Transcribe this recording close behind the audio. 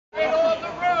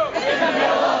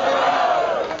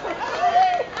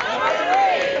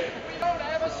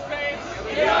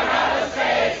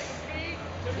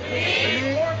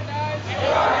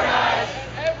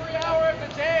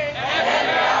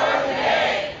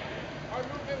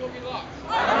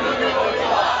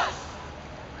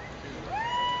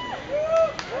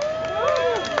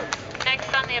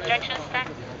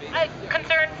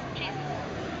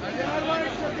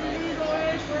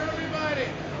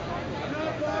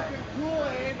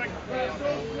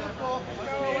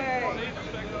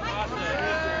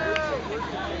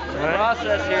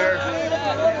Process here.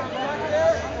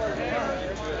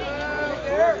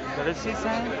 What is he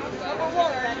saying?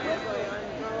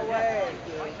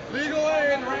 Legal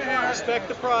aid right here. Respect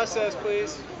the process,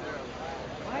 please.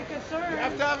 My concern. You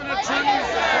have to have an attorney to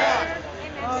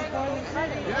talk.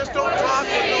 You just don't talk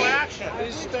with no action.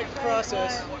 Please respect the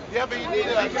process. Yeah, but you need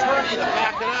an attorney to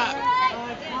back it up.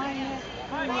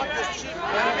 Not this cheap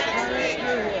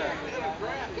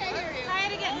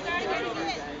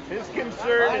His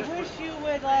concern is. I wish you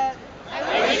would let.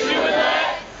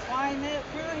 Find it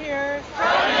through here.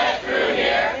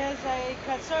 Is a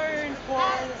concern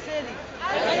for the city.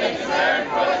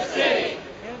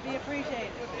 It would be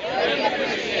appreciated.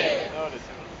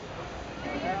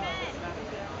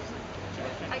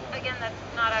 Again, that's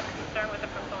not a concern with the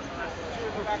proposal.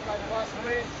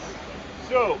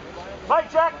 So, Mic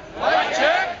check. mic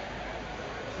check.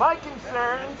 My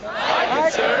concerns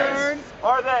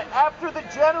Are that after the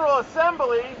General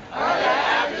Assembly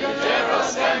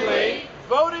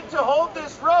voted to hold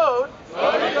this road,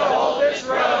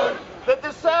 that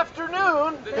this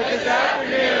afternoon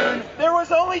there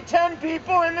was only 10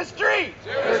 people in the street.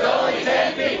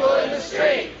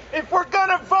 If we're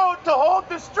gonna vote to hold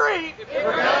the street,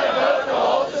 there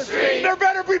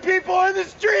better be people in the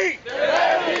street.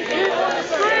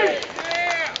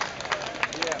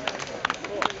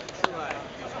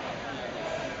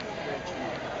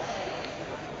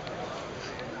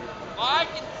 My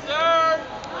concern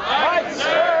is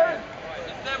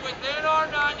that within our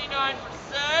 99%,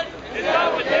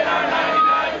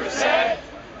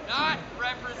 not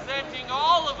representing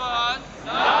all of us,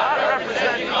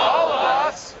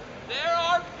 there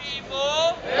are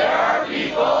people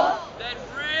that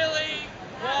really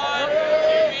want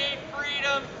to be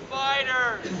freedom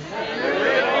fighters.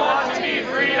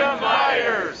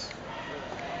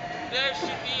 There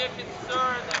should be a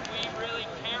concern that we really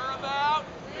care about.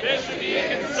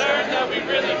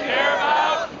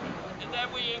 And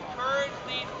that we encourage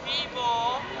these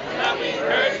people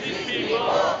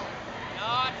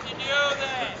not to do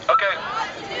this. Okay.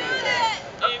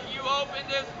 If you open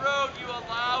this road, you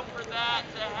allow for that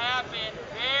to happen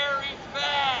very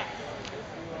fast.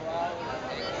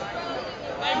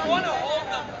 They want to hold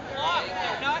the block.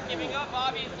 They're not giving up,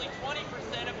 obviously,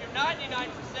 20% of your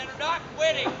 99% are not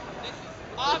quitting. This is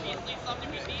obviously something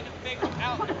we need to figure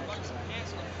out.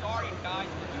 Sorry, guys,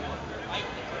 but you are right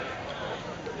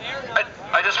there.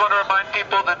 I just want to remind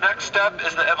people the next step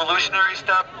is the evolutionary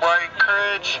step, where I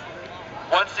encourage,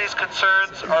 once these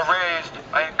concerns are raised,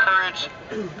 I encourage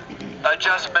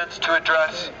adjustments to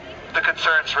address the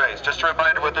concerns raised. Just a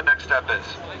reminder what the next step is.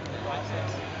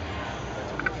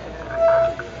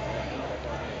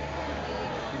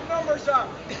 Numbers up.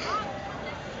 Keep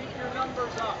your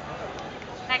numbers up.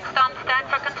 Next on stand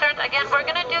for concerns. Again, we're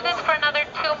going to do this for another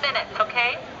 2 minutes,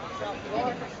 okay?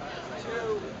 1, 2.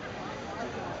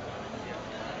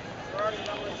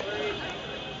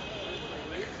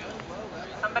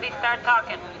 Somebody start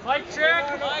talking. Mic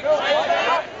check.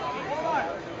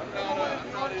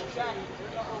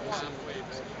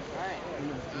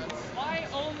 My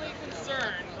only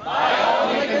concern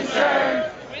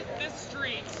with this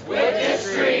street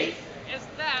is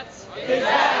that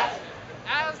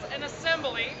as an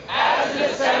assembly,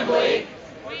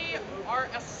 we are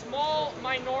a small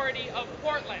minority of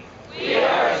Portland. We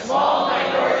are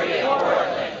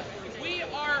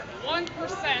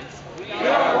 1%.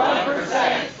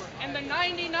 And the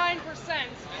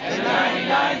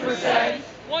 99%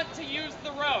 want to use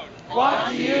the road. Are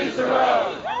we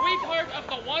part of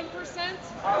the 1%?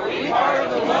 Or are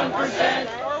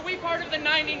we part of the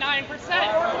 99%?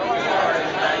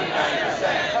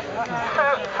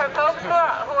 For folks who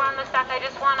are on the staff, I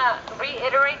just want to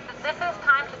reiterate that this is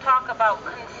time to talk about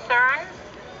concerns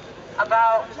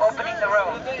about opening the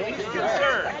road. Don't be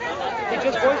concerned. He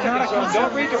just voiced a concern.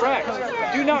 Don't redirect.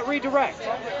 Do not redirect.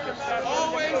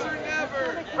 Always or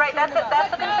never. Right, that's a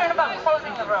concern about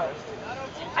closing the road.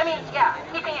 I mean, yeah,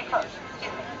 keeping it closed.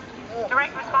 Excuse me.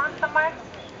 Direct response somewhere?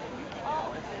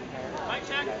 Mic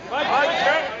check.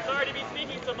 check. Sorry to be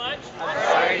speaking so much.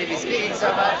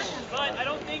 But I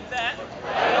don't think that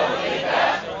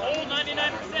the whole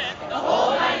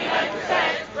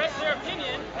 99% express their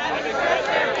opinion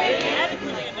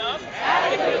adequately enough for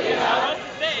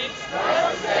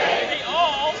us to say they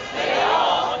all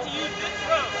want to use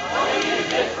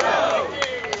this road.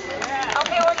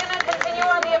 Okay, we're going to continue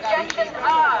on the objection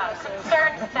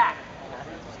concern stack.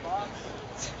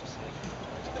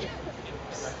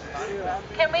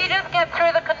 Can we just get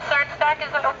through the concern stack?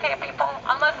 Is that okay, people?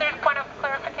 Unless there's point of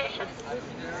clarification.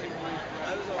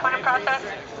 point of process?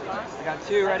 I got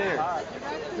 2 right here.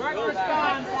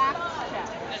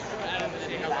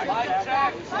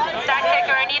 Stack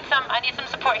Taker, I need some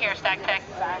support here, Stack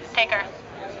Taker.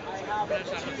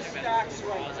 Stacks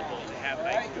right.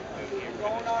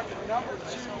 Going on to number 2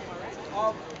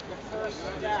 of the first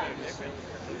stack.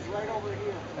 He's right over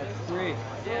here. That's 3.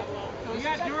 You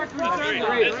got direct return.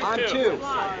 3. I'm 2.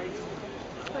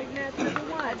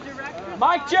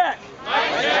 Mic check.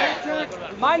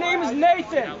 My name is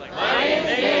Nathan.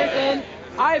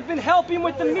 I have been helping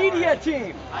with the media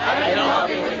team. I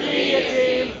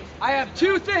have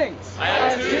 2 things.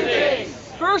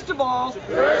 First of all,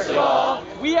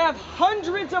 we have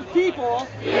hundreds of people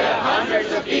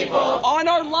on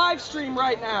our live stream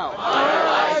right now.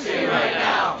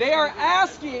 They are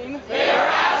asking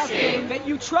that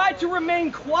you try to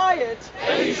remain quiet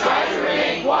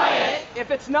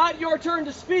if it's not your turn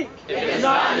to speak.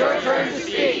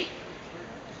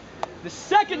 The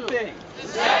second thing,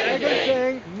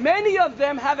 many of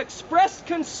them have expressed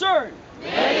concern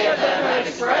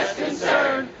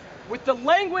with the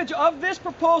language of this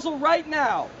proposal right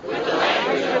now,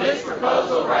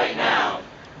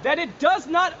 that it does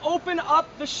not open up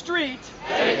the street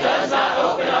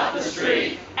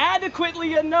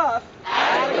adequately enough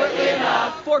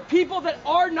for people that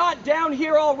are not down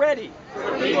here already.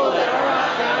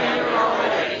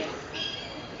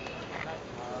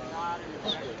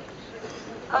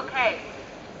 Okay.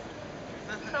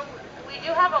 So we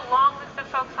do have a long list of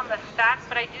folks on the stacks,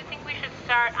 but I do think we should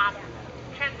start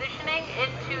transitioning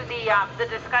into the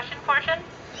discussion portion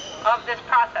of this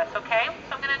process, okay?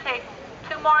 So I'm going to take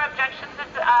 2 more objections,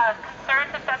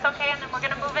 concerns, if that's okay, and then we're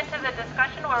going to move into the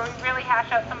discussion where we really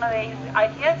hash out some of these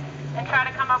ideas and try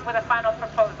to come up with a final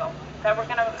proposal that we're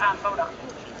going to vote on.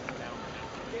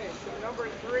 Okay, so number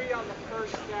 3 on the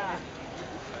first stack.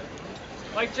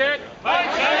 Mic check.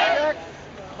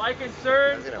 My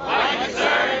concern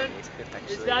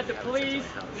is that the police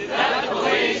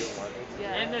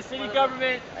and the city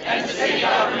government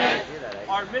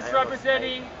are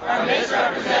misrepresenting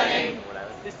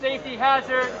the safety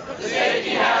hazard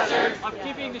of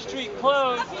keeping the street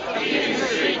closed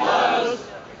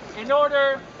in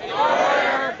order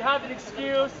to have an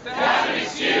excuse to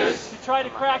try to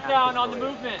crack down on the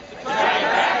movement.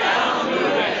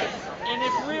 And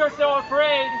if we are so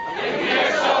afraid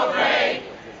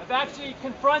of actually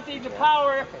confronting the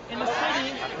power in the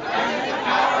city,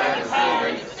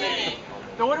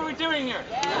 then what are we doing here?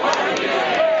 Okay,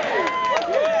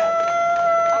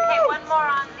 1 more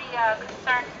on the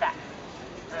concern stack.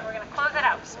 And we're going to close it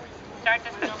out. Start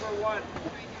discussion. Number 1.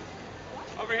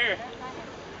 Over here.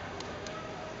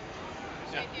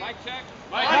 Mic check.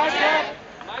 My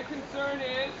concern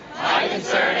is that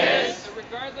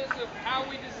regardless of how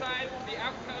we decide the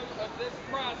outcome of this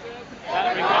process,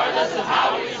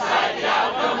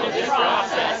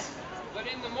 but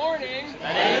in the morning,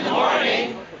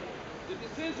 the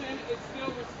decision is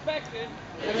still respected.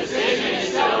 There is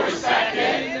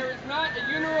not a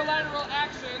unilateral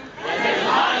action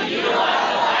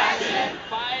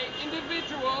by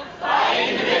individuals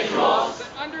that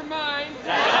undermines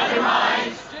the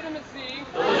legitimacy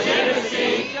of the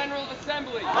General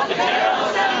Assembly.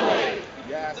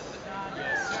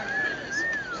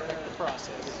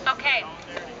 Okay,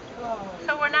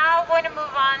 so we're now going to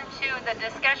move on to the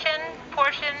discussion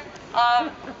portion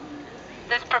of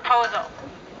this proposal.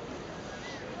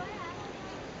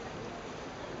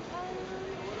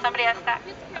 Somebody has stack?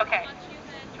 Okay. Do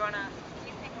you want to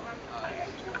take over?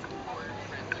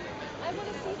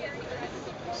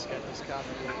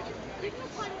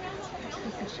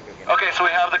 Okay, so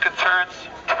we have the concerns,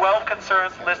 12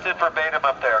 concerns listed verbatim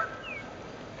up there.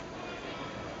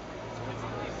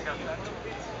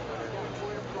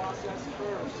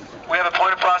 We have a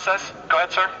point of process. Go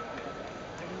ahead, sir.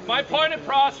 My point of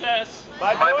process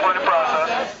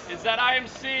is is that I am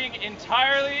seeing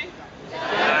entirely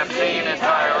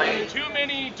too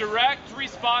many direct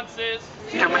responses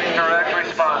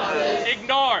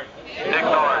ignored.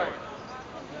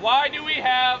 Why do we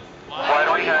have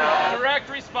direct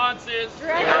responses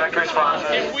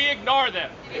if we ignore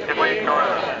them?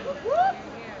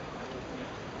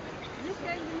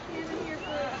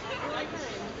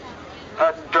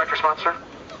 Direct response, sir.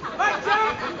 Mic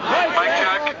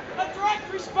check. A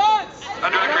direct response A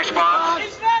direct response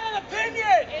is not an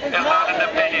opinion. is not an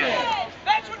opinion.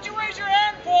 That's what you raise your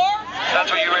hand for. That's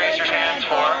what you raise your hands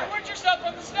for. Put yourself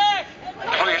on the stack.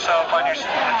 Put yourself on your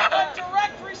stand. A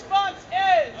direct response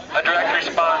is A direct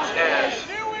response is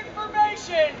new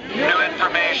information new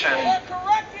information or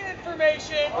corrected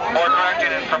information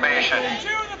to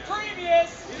to the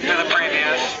previous the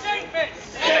previous statements.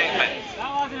 statement. That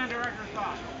wasn't a direct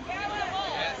response.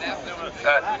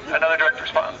 Another direct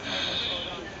response.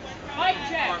 Mic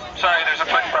check. Sorry, there's a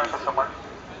quick process somewhere.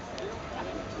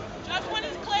 Just want to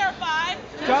clarify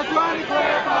Just want to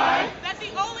clarify that the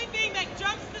only thing that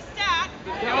jumps the stack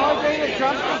the only thing that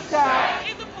jumps the stack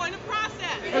is a point of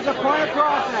process. is a point of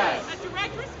process. A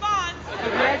direct response A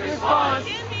direct response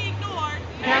can be ignored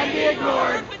can be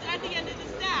ignored or put at the end of the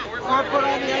stack. or put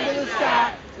on the end of the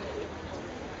stack.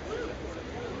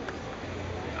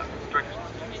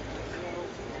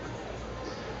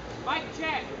 Mic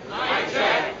check. Mic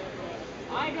check.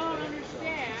 I don't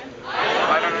understand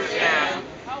I don't understand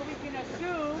how we can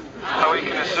assume how we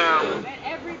can assume that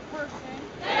every person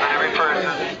that every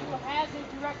person who has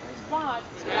a direct response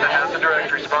that has a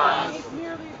direct response is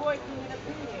merely voicing an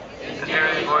opinion is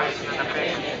merely voicing an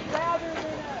opinion rather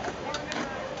than a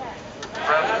contrary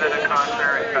rather than a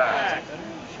contrary fact.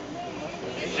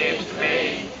 fact. It seems to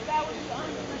me That would be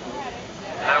undemocratic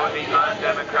that would be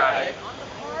undemocratic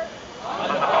on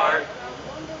the part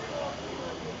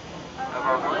of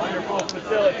our Wonderful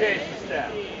facilitation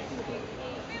staff.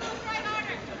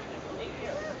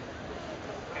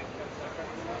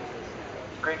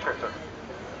 Green shirt, sir.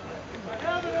 I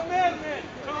have an amendment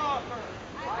to offer.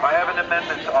 I have an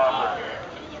amendment to offer.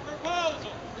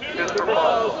 Proposal. To the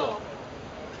proposal.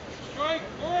 Strike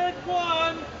word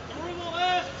 1 through the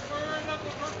last word of the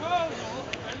proposal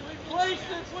and replace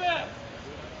it with.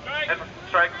 And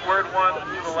strike word 1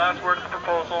 to the last word of the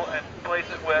proposal and place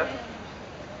it with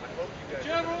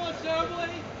General Assembly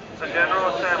the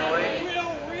General Assembly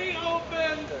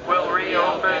will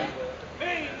reopen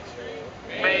Main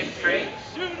Main Street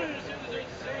as soon as it is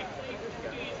safely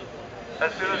feasible.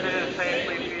 as soon as it is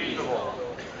safely feasible.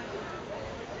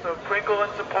 So twinkle in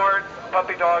support,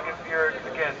 puppy dog if you're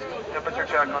against. Temperature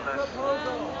check on this.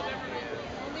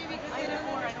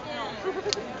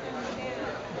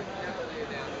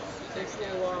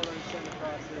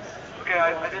 Okay,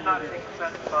 I did not see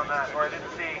consensus on that, or I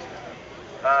didn't see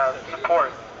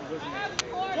support.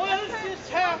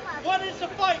 What does the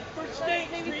fight for State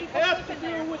Street have to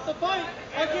do with the fight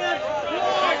against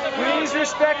war? Please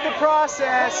respect the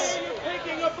process. You're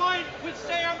picking a fight with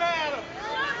Sam Adams.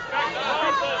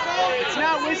 It's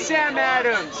not with Sam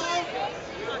Adams.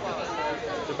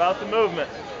 It's about the movement.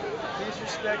 Please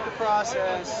respect the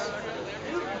process.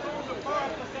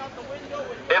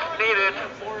 If needed,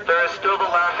 there is still the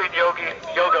laughing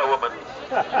yoga woman.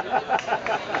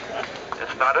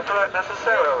 It's not a threat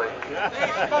necessarily.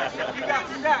 Hey, folks, if you got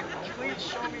stacked, please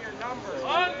show me your numbers.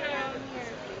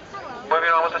 Moving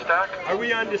on with the stack. Are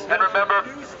we on discussion? And remember,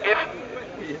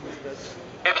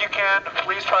 if you can,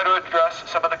 please try to address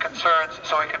some of the concerns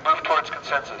so we can move towards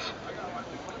consensus.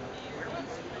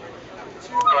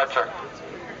 Go ahead, sir.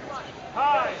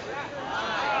 Hi,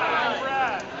 I'm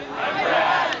Brad.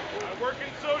 I work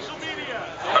in social media.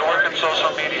 I work in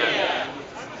social media.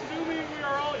 I'm assuming we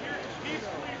are all here to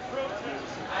peacefully protest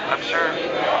I'm sure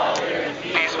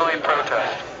peacefully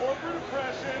protest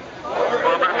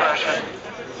corporate oppression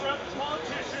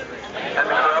and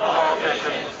the corrupt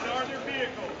politicians that are their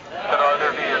vehicles. that are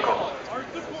their vehicles. Our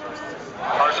supporters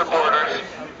Our supporters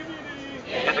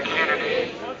in the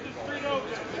community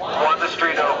want the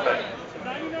street open.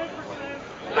 The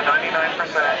 99% The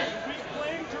 99% we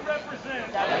claim to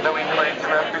represent that we claim to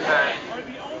represent are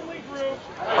the only group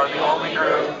are the only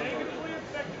group negatively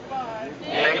affected by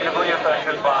negatively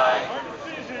affected by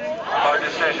our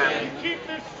decision to keep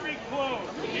this street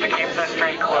closed. to keep the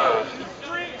street closed.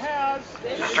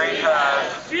 The street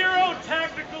has Zero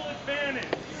tactical advantage.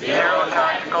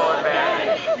 tactical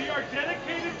advantage. We are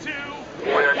dedicated to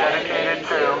We are dedicated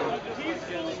to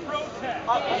peaceful protest,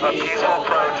 a peaceful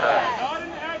protest, not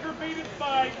an aggravated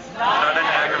fight not an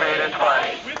aggravated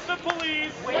fight with the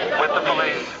police, with the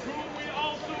police, whom we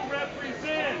also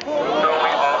represent. who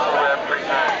we also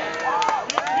represent.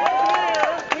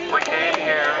 We came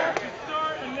here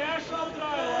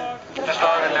To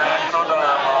start a national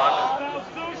dialogue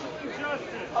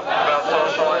about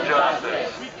social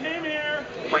injustice. We came here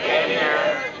We came here